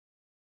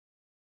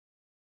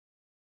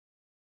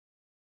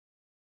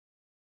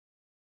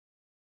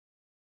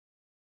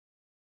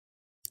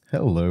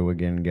Hello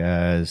again,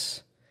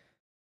 guys.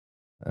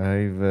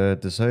 I've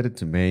decided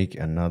to make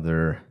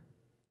another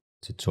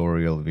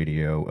tutorial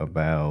video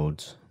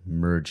about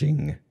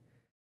merging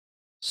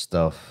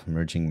stuff,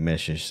 merging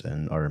meshes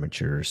and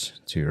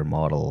armatures to your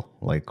model,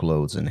 like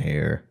clothes and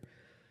hair.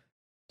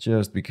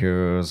 Just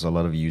because a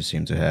lot of you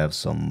seem to have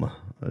some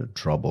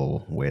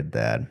trouble with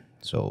that,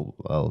 so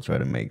I'll try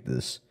to make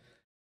this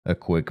a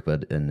quick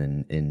but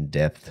an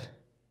in-depth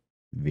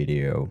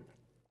video.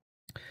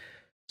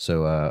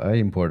 So I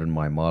imported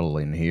my model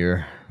in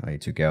here. I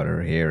took out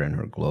her hair and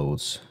her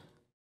clothes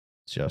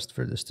just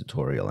for this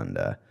tutorial, and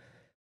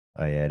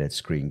I added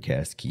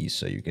screencast keys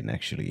so you can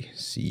actually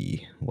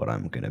see what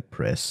I'm gonna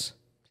press.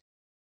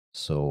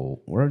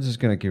 So we're just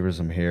gonna give her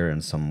some hair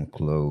and some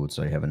clothes.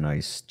 I have a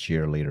nice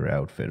cheerleader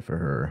outfit for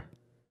her.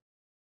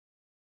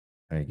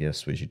 I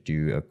guess we should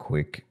do a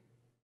quick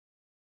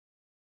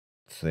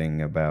thing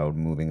about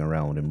moving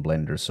around in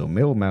Blender. So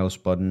middle mouse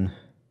button,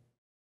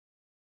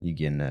 you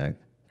can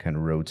kind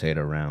of rotate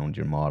around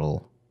your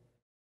model.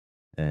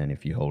 And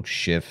if you hold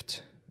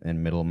shift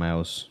and middle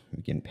mouse,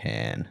 you can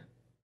pan.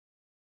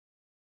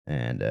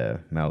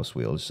 And mouse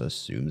wheel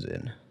just zooms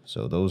in.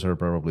 So those are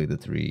probably the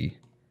three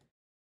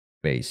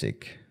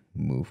basic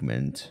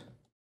movement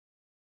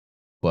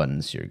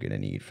buttons you're gonna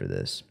need for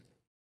this.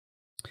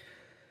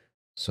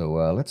 So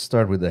let's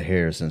start with the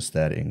hair, since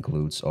that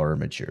includes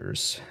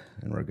armatures,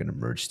 and we're gonna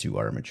merge two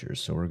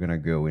armatures. So we're gonna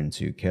go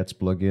into Cats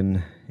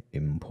plugin,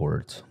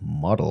 import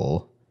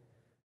model.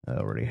 I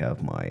already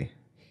have my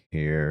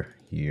hair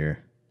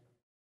here.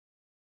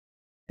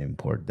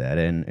 Import that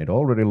in. It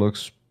already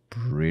looks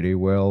pretty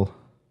well,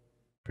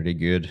 pretty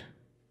good.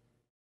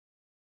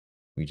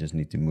 We just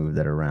need to move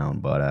that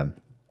around, but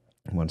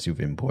once you've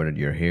imported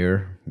your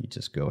hair, you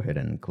just go ahead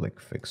and click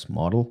Fix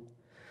Model.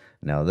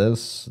 Now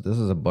this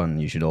is a button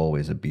you should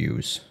always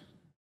abuse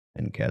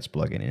in Cats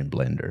plugin in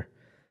Blender,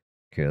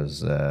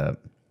 because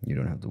you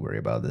don't have to worry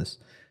about this,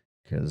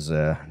 because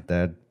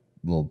that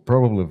will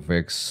probably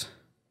fix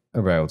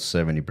about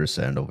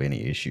 70% of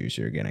any issues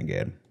you're gonna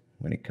get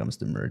when it comes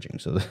to merging.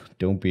 So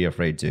don't be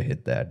afraid to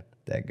hit that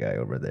guy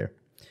over there.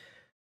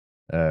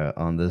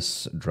 On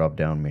this drop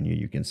down menu,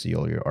 you can see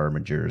all your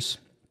armatures.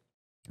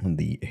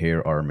 The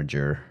hair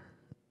armature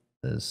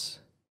is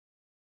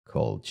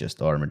called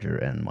just armature,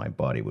 and my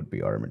body would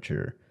be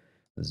armature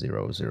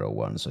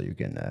 001. So you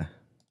can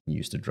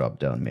use the drop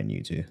down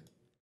menu to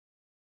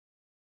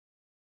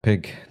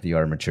pick the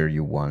armature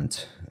you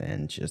want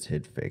and just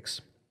hit fix.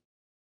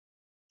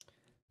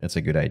 It's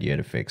a good idea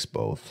to fix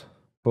both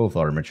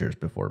armatures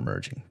before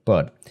merging,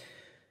 but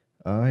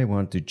I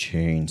want to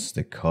change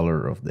the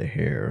color of the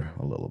hair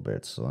a little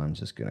bit, so I'm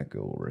just gonna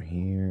go over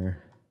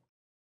here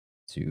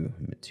to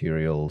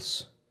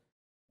materials,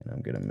 and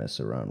I'm gonna mess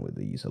around with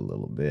these a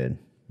little bit.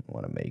 I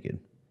want to make it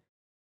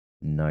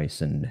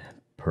nice and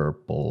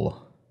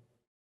purple.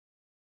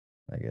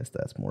 I guess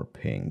that's more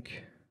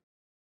pink.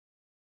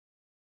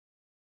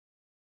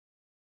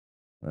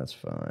 That's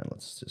fine.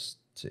 Let's just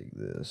take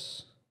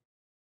this,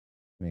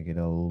 make it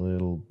a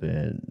little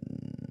bit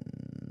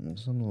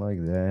something like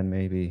that,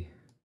 maybe.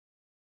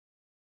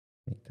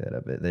 Make that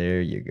a bit.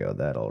 There you go.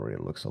 That already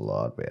looks a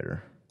lot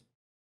better.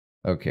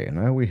 Okay,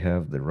 now we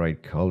have the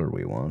right color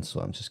we want, so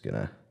I'm just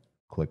gonna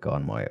click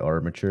on my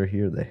armature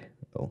here, the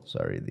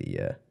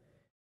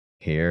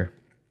hair,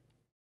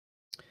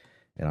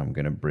 and I'm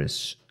gonna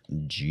press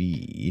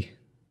G.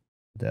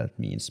 That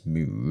means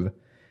move,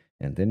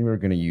 and then we're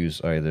gonna use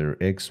either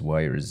X,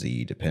 Y, or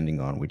Z depending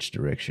on which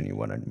direction you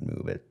want to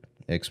move it.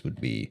 X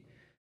would be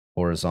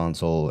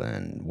horizontal,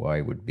 and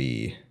Y would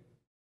be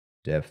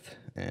depth,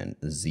 and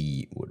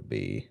Z would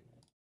be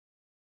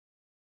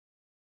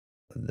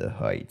the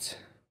height.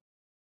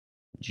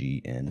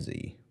 G and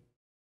Z.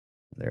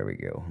 There we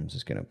go. I'm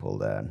just gonna pull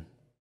that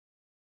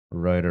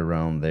right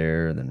around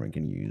there. Then we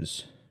can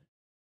use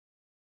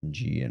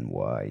G and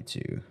Y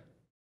to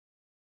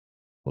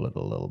pull it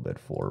a little bit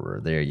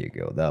forward. There you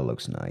go. That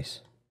looks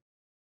nice.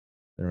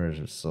 There is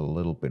just a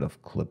little bit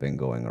of clipping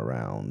going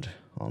around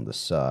on the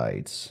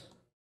sides.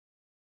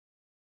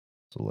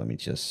 So let me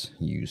just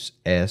use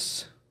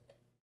S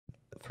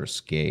for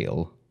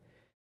scale.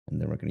 And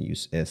then we're going to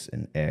use S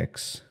and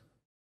X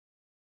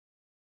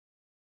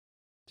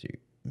to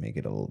make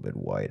it a little bit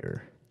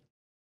wider.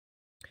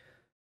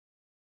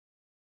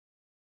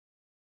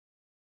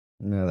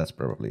 No, that's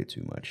probably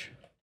too much.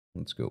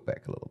 Let's go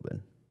back a little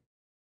bit.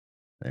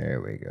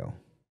 There we go.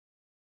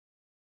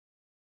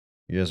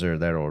 Yes, sir,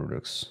 that all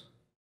looks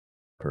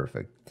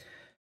perfect.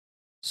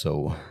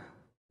 So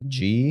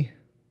G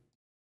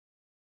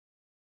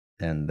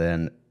and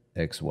then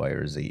X, Y,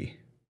 or Z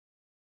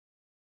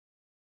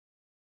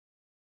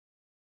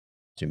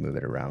to move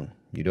it around.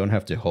 You don't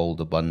have to hold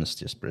the buttons,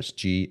 just press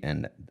G,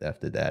 and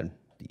after that,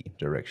 the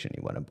direction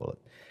you want to pull it.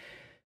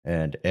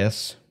 And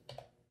S,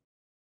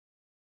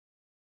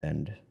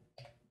 and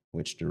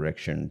which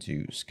direction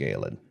to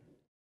scale it.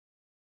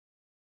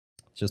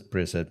 Just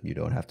press it, you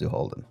don't have to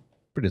hold them.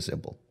 Pretty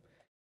simple.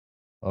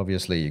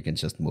 Obviously, you can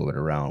just move it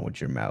around with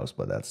your mouse,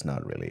 but that's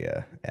not really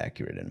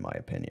accurate in my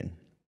opinion.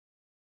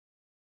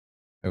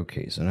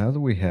 Okay, so now that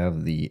we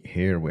have the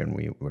hair where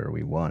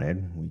we want it,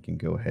 we can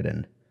go ahead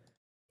and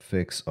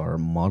fix our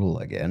model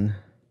again.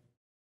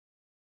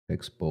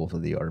 Fix both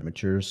of the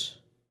armatures,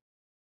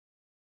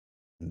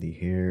 the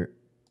hair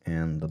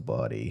and the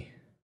body.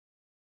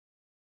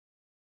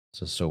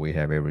 So we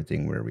have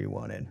everything where we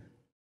want it.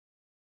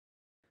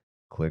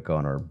 Click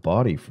on our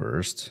body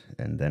first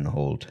and then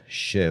hold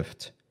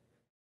shift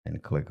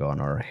and click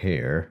on our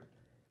hair.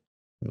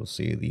 You'll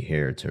see the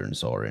hair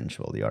turns orange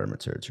while the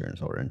armature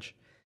turns orange.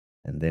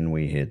 And then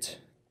we hit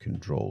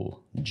Control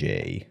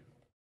J,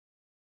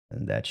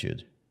 and that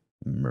should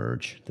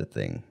merge the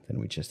thing. Then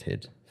we just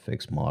hit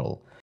Fix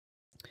Model.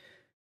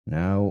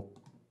 Now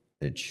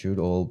it should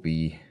all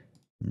be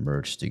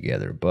merged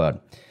together,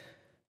 but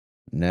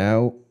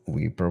now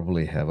we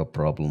probably have a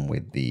problem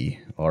with the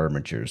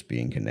armatures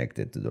being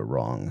connected to the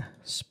wrong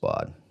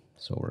spot.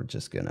 So we're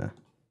just gonna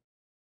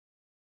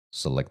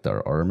select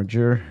our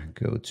armature,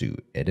 go to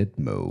Edit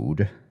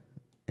Mode,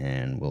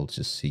 and we'll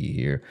just see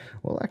here.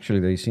 Well,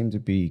 actually, they seem to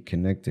be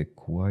connected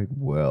quite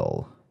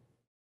well.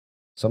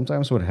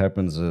 Sometimes what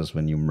happens is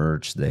when you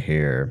merge the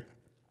hair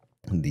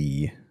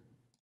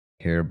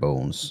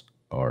bones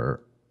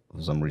are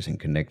for some reason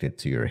connected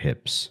to your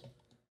hips.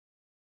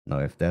 Now,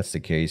 if that's the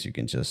case, you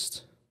can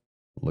just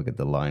look at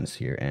the lines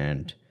here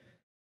and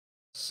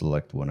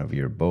select one of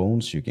your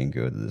bones. You can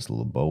go to this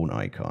little bone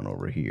icon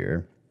over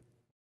here,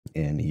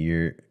 and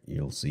here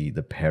you'll see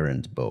the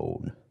parent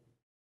bone.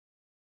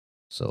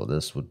 So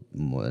this would,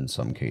 in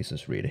some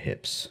cases, read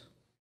hips,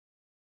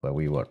 but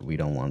we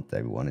don't want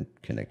that. We want it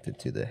connected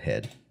to the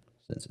head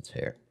since it's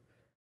hair.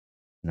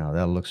 Now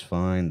that looks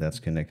fine.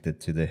 That's connected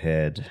to the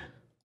head.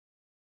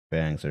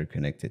 Bangs are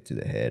connected to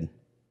the head.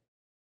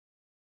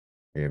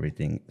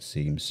 Everything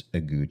seems a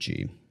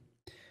Gucci.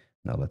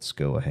 Now let's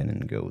go ahead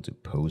and go to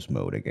pose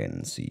mode again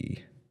and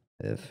see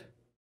if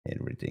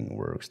everything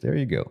works. There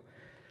you go.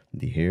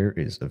 The hair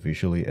is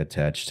officially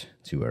attached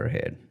to our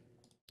head,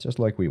 just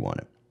like we want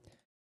it.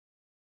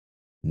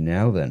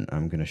 Now then,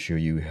 I'm gonna show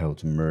you how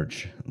to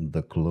merge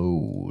the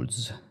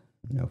clothes.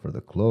 Now for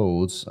the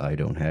clothes, I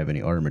don't have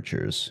any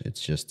armatures. It's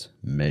just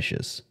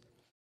meshes.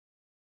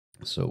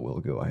 So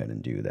we'll go ahead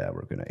and do that.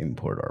 We're gonna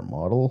import our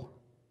model.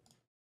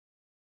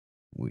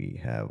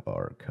 We have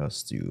our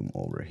costume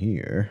over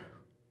here.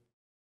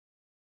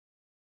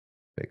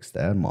 Fix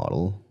that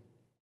model.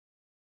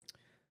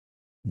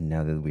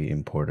 Now that we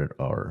imported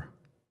our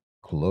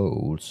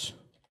clothes,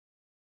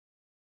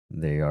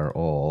 they are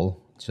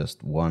all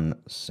just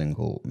one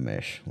single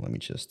mesh. Let me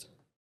just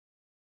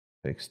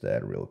fix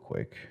that real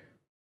quick.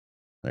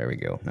 There we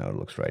go. Now it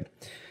looks right.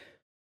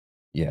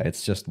 Yeah,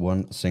 it's just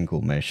one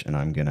single mesh, and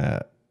I'm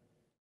gonna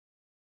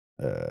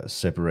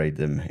separate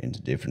them into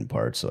different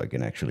parts so I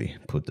can actually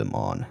put them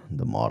on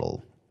the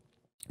model.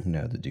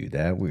 Now to do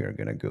that, we are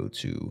gonna go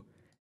to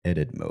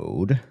edit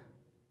mode.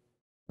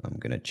 I'm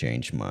gonna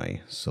change my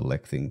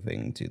selecting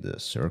thing to the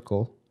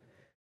circle,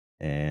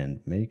 and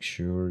make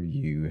sure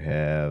you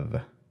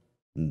have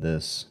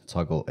this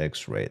toggle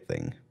X-ray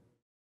thing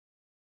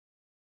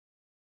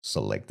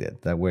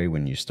selected. That way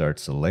when you start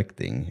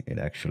selecting, it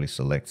actually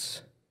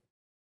selects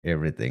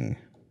everything,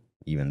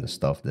 even the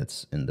stuff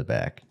that's in the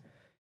back.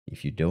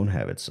 If you don't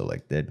have it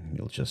selected,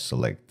 you'll just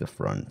select the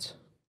front,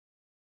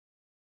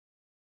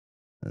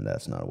 and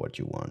that's not what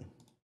you want.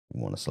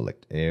 You want to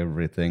select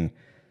everything.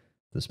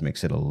 This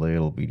makes it a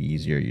little bit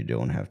easier. You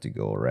don't have to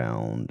go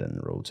around and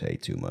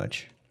rotate too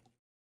much.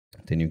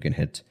 Then you can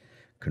hit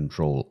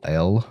Control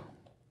L.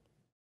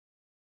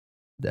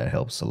 That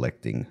helps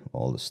selecting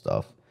all the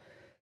stuff.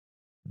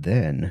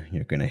 Then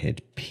you're gonna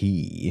hit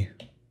P,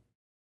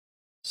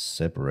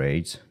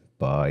 separate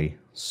by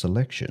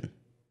selection.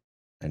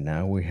 And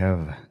now we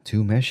have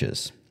two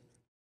meshes.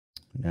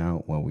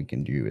 Now what we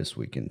can do is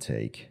we can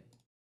take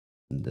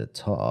the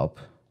top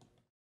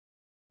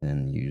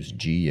and use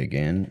G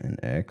again and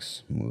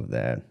X, move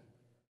that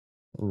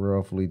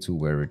roughly to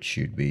where it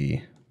should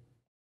be.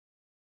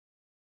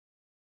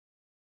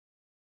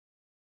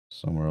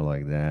 Somewhere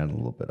like that, a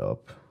little bit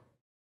up.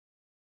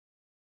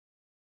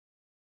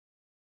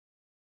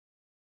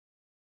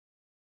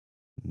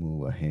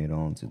 Move ahead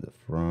onto the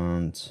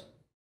front.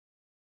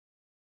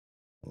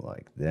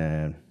 Like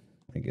that.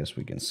 I guess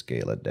we can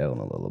scale it down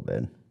a little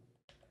bit.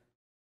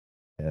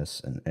 S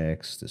and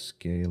X to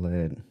scale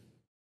it.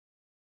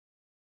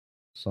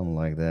 Something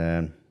like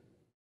that.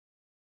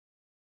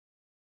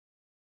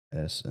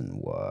 S and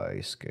Y,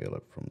 scale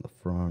it from the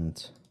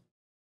front.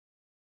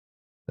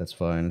 That's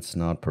fine, it's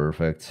not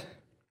perfect.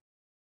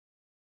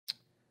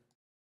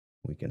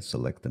 We can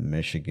select the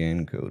mesh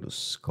again, go to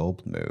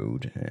sculpt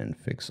mode and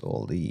fix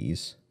all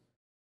these.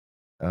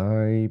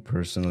 I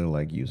personally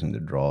like using the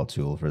draw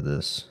tool for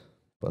this,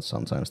 but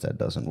sometimes that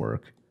doesn't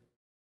work.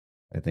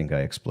 I think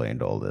I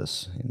explained all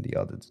this in the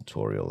other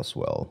tutorial as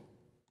well.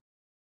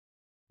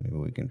 Maybe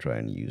we can try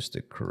and use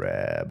the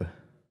crab.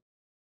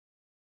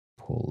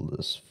 Pull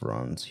this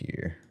front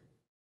here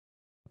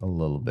a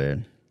little bit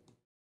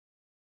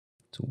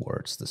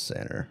towards the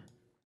center.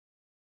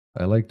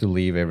 I like to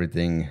leave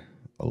everything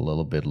a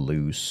little bit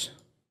loose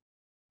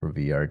for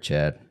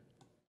VRChat,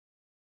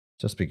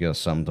 Just because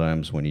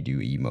sometimes when you do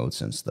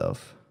emotes and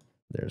stuff,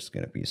 there's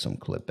gonna be some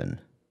clipping,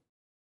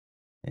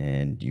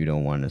 and you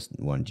don't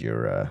want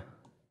your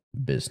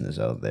business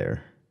out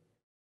there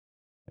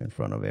in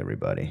front of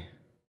everybody.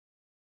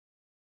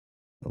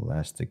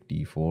 Elastic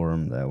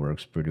deform, that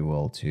works pretty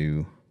well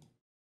too.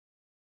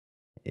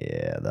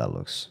 Yeah, that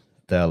looks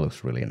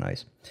really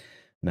nice.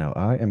 Now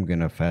I am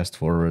gonna fast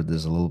forward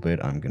this a little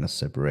bit. I'm gonna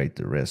separate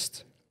the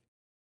rest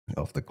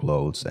of the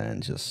clothes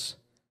and just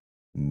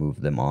move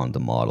them on the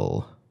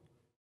model,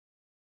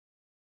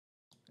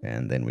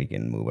 and then we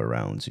can move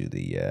around to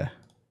the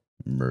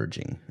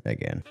merging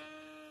again.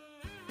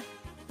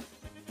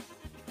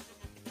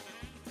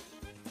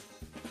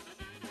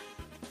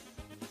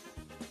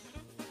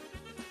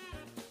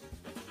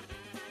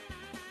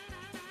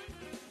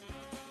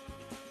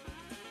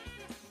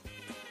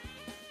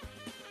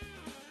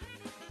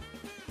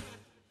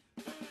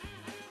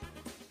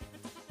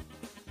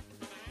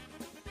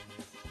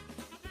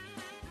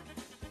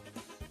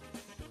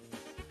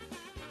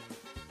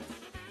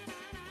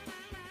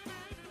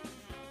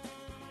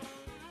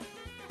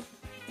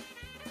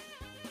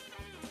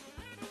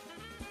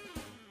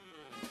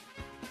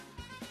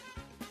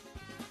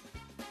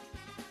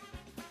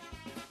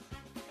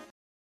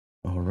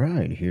 All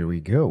right, here we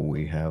go.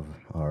 We have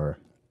our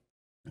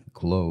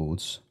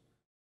clothes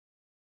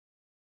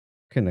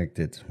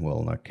connected,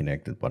 well, not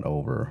connected, but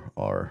over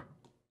our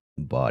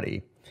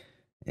body.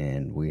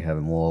 And we have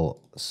them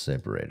all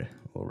separated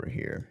over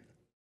here.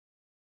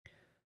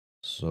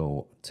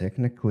 So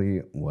technically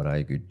what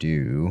I could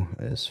do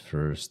is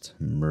first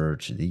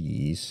merge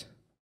these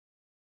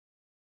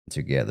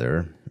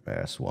together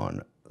as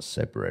one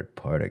separate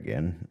part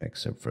again,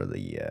 except for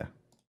the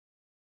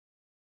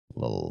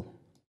little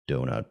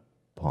donut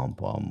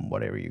pom-pom,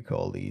 whatever you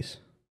call these.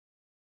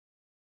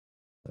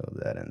 So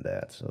that and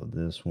that. So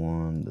this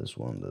one, this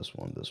one, this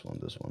one, this one,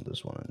 this one,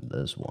 this one, and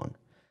this one.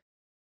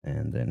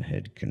 And then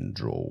hit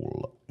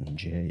Control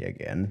J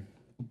again.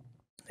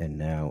 And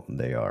now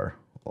they are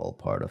all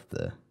part of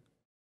the,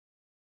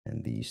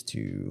 and these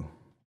two,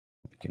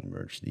 we can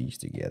merge these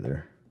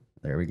together.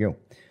 There we go.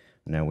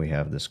 Now we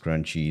have the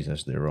scrunchies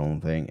as their own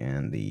thing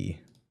and the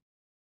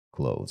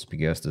clothes,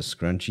 because the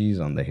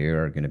scrunchies on the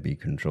hair are going to be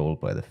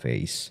controlled by the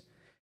face,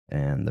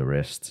 and the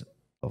rest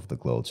of the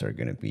clothes are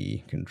going to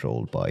be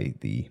controlled by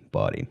the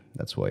body.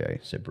 That's why I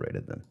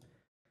separated them.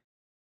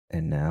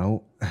 And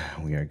now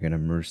we are going to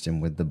merge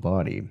them with the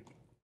body.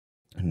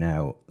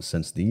 Now,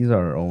 since these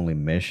are only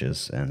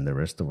meshes and the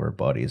rest of our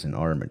body is an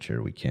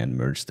armature, we can't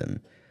merge them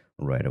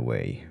right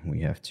away.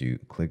 We have to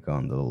click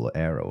on the little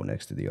arrow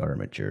next to the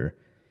armature,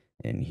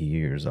 and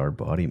here's our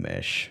body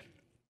mesh.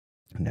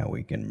 Now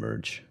we can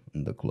merge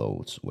the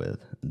clothes with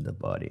the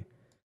body.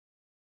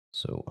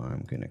 So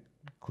I'm gonna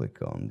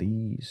click on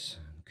these,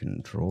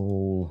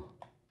 control.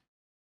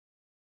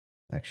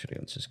 Actually,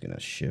 I'm just gonna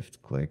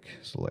shift click,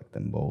 select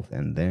them both,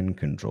 and then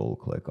control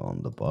click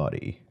on the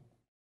body.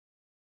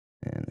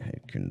 And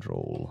hit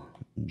Control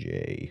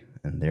J,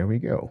 and there we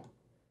go.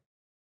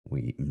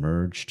 We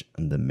merged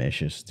the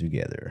meshes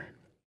together.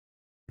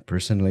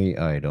 Personally,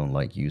 I don't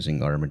like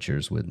using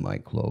armatures with my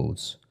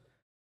clothes,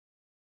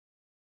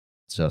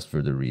 just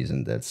for the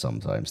reason that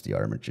sometimes the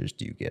armatures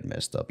do get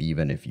messed up,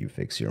 even if you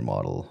fix your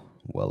model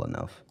well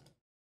enough.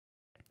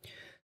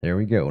 There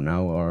we go.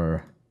 Now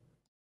our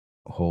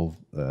whole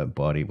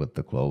body with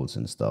the clothes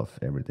and stuff,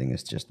 everything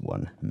is just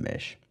one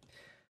mesh.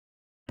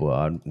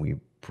 But we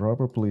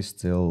probably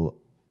still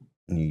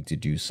need to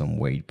do some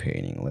weight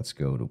painting. Let's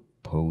go to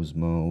pose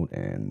mode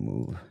and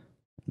move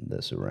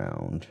this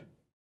around.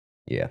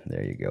 Yeah,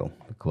 there you go.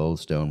 The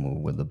clothes don't move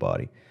with the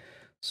body.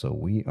 So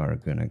we are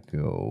gonna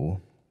go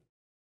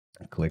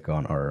click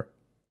on our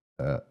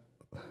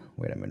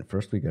wait a minute,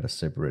 first we gotta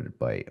separate it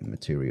by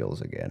materials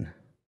again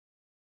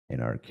in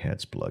our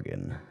cats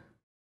plugin.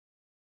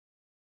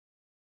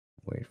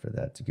 Wait for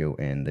that to go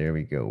in. There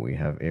we go. We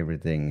have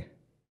everything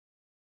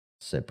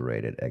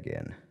separated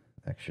again.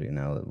 Actually,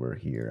 now that we're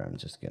here, I'm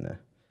just gonna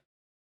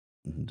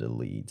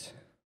delete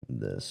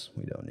this.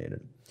 We don't need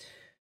it.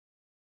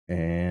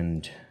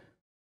 And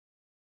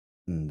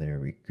there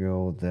we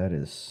go. That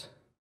is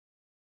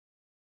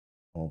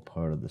all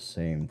part of the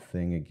same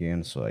thing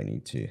again. So I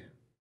need to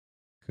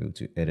go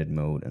to edit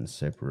mode and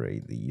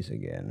separate these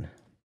again.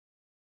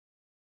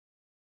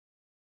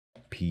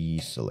 P,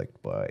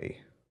 select by,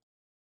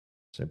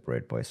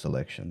 separate by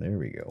selection. There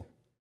we go.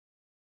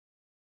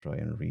 Try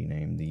and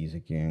rename these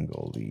again.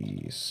 Call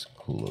these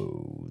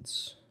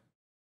clothes.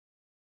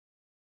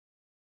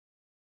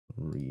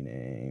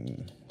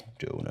 Rename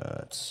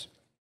donuts.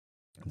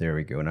 There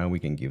we go. Now we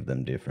can give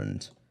them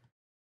different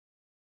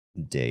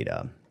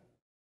data.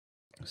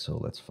 So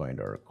let's find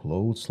our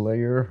clothes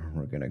layer.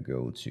 We're gonna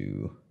go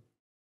to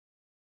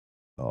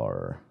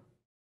our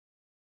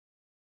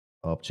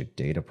object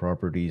data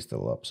properties, the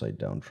little upside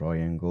down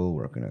triangle.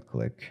 We're gonna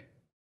click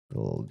the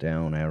little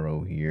down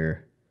arrow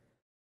here,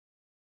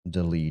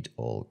 delete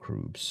all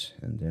groups,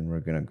 and then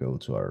we're gonna go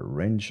to our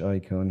wrench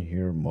icon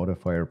here,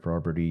 modifier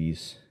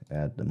properties,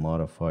 add the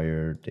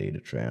modifier, data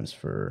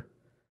transfer,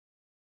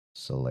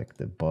 Select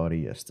the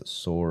body as the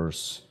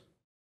source.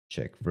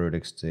 Check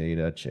vertex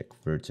data, check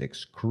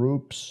vertex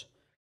groups,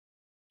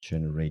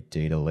 generate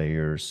data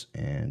layers,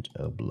 and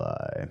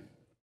apply.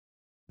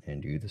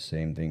 And do the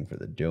same thing for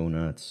the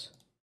donuts.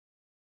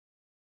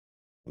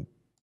 Oop,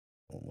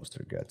 almost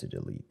forgot to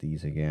delete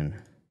these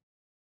again.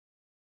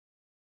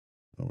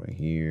 Over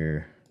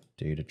here,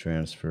 data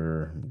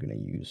transfer. I'm gonna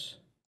use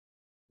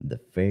the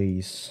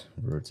face,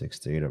 vertex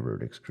data,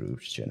 vertex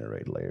groups,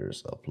 generate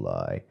layers,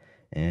 apply,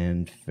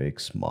 and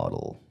fix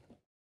model.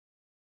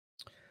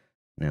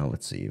 Now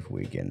let's see if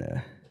we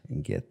can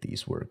get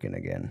these working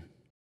again.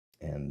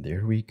 And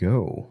there we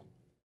go.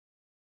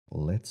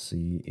 Let's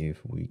see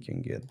if we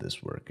can get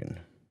this working.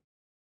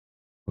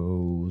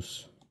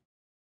 Pose.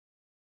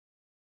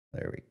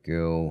 There we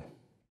go.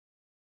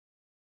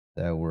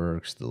 That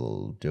works. The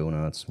little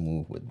donuts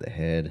move with the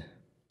head.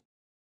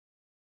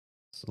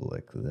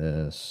 Select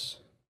this.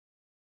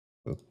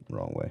 Oop,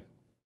 wrong way.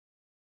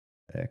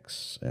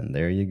 X, and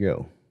there you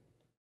go.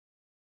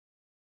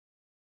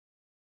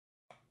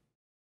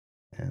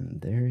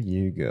 And there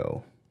you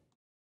go.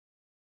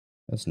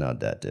 That's not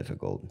that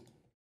difficult.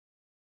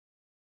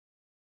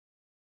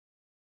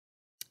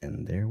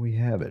 And there we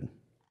have it.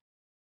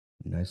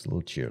 Nice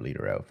little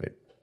cheerleader outfit.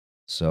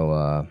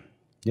 So,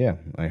 yeah,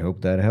 I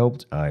hope that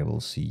helped. I will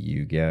see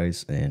you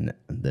guys in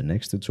the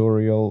next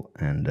tutorial.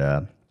 And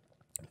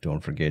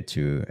don't forget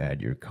to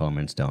add your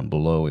comments down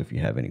below if you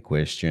have any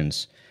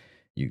questions.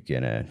 You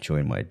can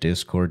join my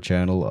Discord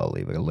channel. I'll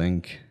leave a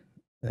link.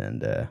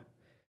 And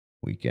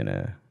we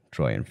can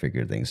try and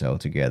figure things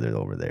out together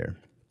over there.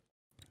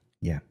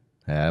 Yeah,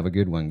 have a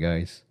good one,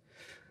 guys.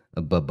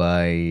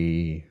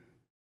 Bye-bye.